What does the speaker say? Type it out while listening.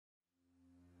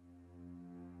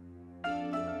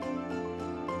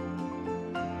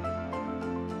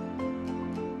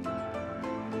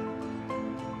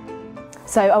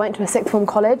So I went to a sixth form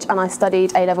college and I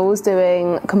studied A-levels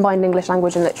doing combined English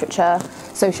language and literature,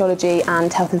 sociology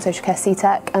and health and social care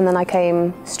C-Tech, and then I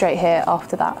came straight here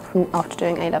after that, after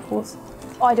doing A-levels.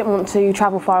 I didn't want to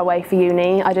travel far away for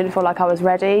uni. I didn't feel like I was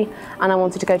ready and I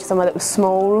wanted to go to somewhere that was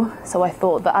small, so I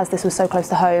thought that as this was so close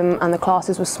to home and the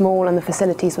classes were small and the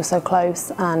facilities were so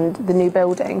close and the new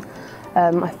building,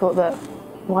 I thought that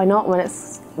why not when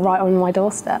it's right on my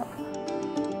doorstep.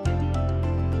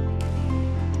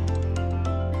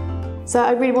 So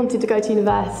I really wanted to go to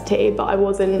university, but I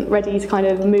wasn't ready to kind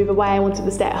of move away. I wanted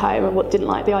to stay at home and didn't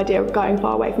like the idea of going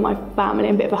far away from my family.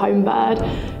 I'm a bit of a home bird.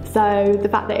 So the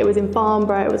fact that it was in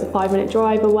Farnborough, it was a 5-minute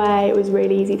drive away, it was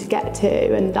really easy to get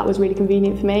to, and that was really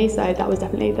convenient for me, so that was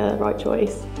definitely the right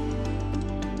choice.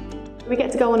 We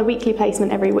get to go on a weekly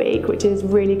placement every week, which is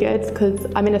really good because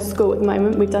I'm in a school at the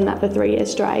moment. We've done that for 3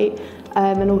 years straight,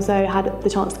 and also had the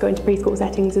chance to go into preschool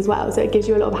settings as well. So it gives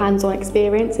you a lot of hands-on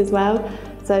experience as well.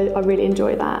 So I really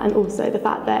enjoy that, and also the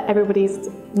fact that everybody's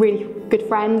really good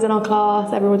friends in our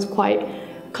class. Everyone's quite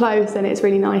close, and it's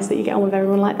really nice that you get on with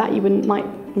everyone like that. You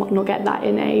might not get that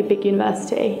in a big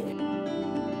university.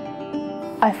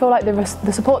 I feel like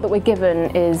the support that we're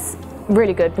given is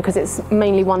really good because it's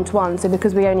mainly one-to-one, so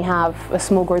because we only have a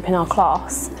small group in our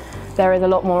class, there is a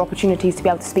lot more opportunities to be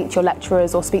able to speak to your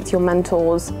lecturers or speak to your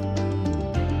mentors.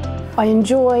 I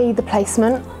enjoy the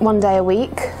placement 1 day a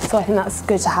week, so I think that's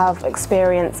good to have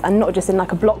experience, and not just in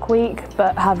like a block week,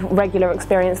 but have regular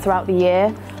experience throughout the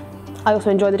year. I also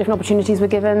enjoy the different opportunities we're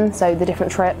given, so the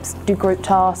different trips, do group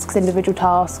tasks, individual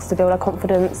tasks to build our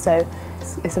confidence, so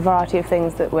it's a variety of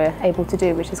things that we're able to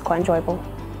do, which is quite enjoyable.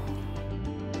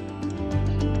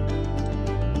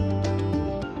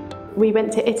 We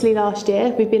went to Italy last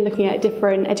year. We've been looking at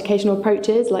different educational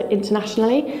approaches, like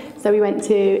internationally. So we went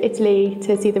to Italy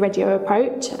to see the Reggio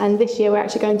approach, and this year we're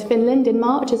actually going to Finland in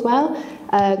March as well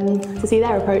to see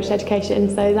their approach to education,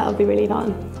 so that'll be really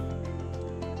fun.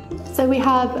 So we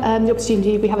have the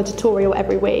opportunity, we have a tutorial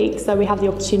every week, so we have the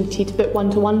opportunity to book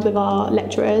one-to-ones with our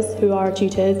lecturers who are our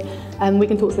tutors, and we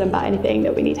can talk to them about anything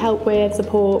that we need help with,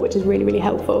 support, which is really, really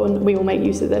helpful, and we all make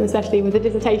use of them, especially with the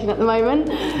dissertation at the moment,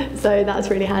 so that's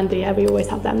really handy. Yeah, we always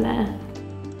have them there.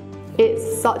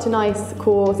 It's such a nice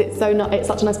course, it's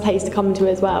such a nice place to come to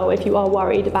as well. If you are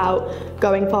worried about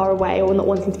going far away or not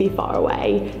wanting to be far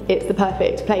away, it's the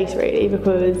perfect place really,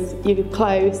 because you're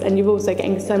close and you're also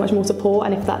getting so much more support,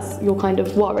 and if that's your kind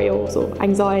of worry or sort of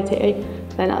anxiety,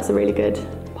 then that's a really good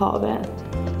part of it.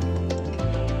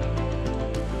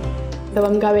 So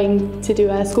I'm going to do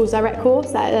a Schools Direct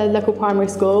course at a local primary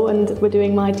school, and we're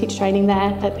doing my teacher training there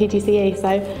at PGCE,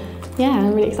 so yeah,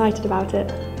 I'm really excited about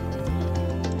it.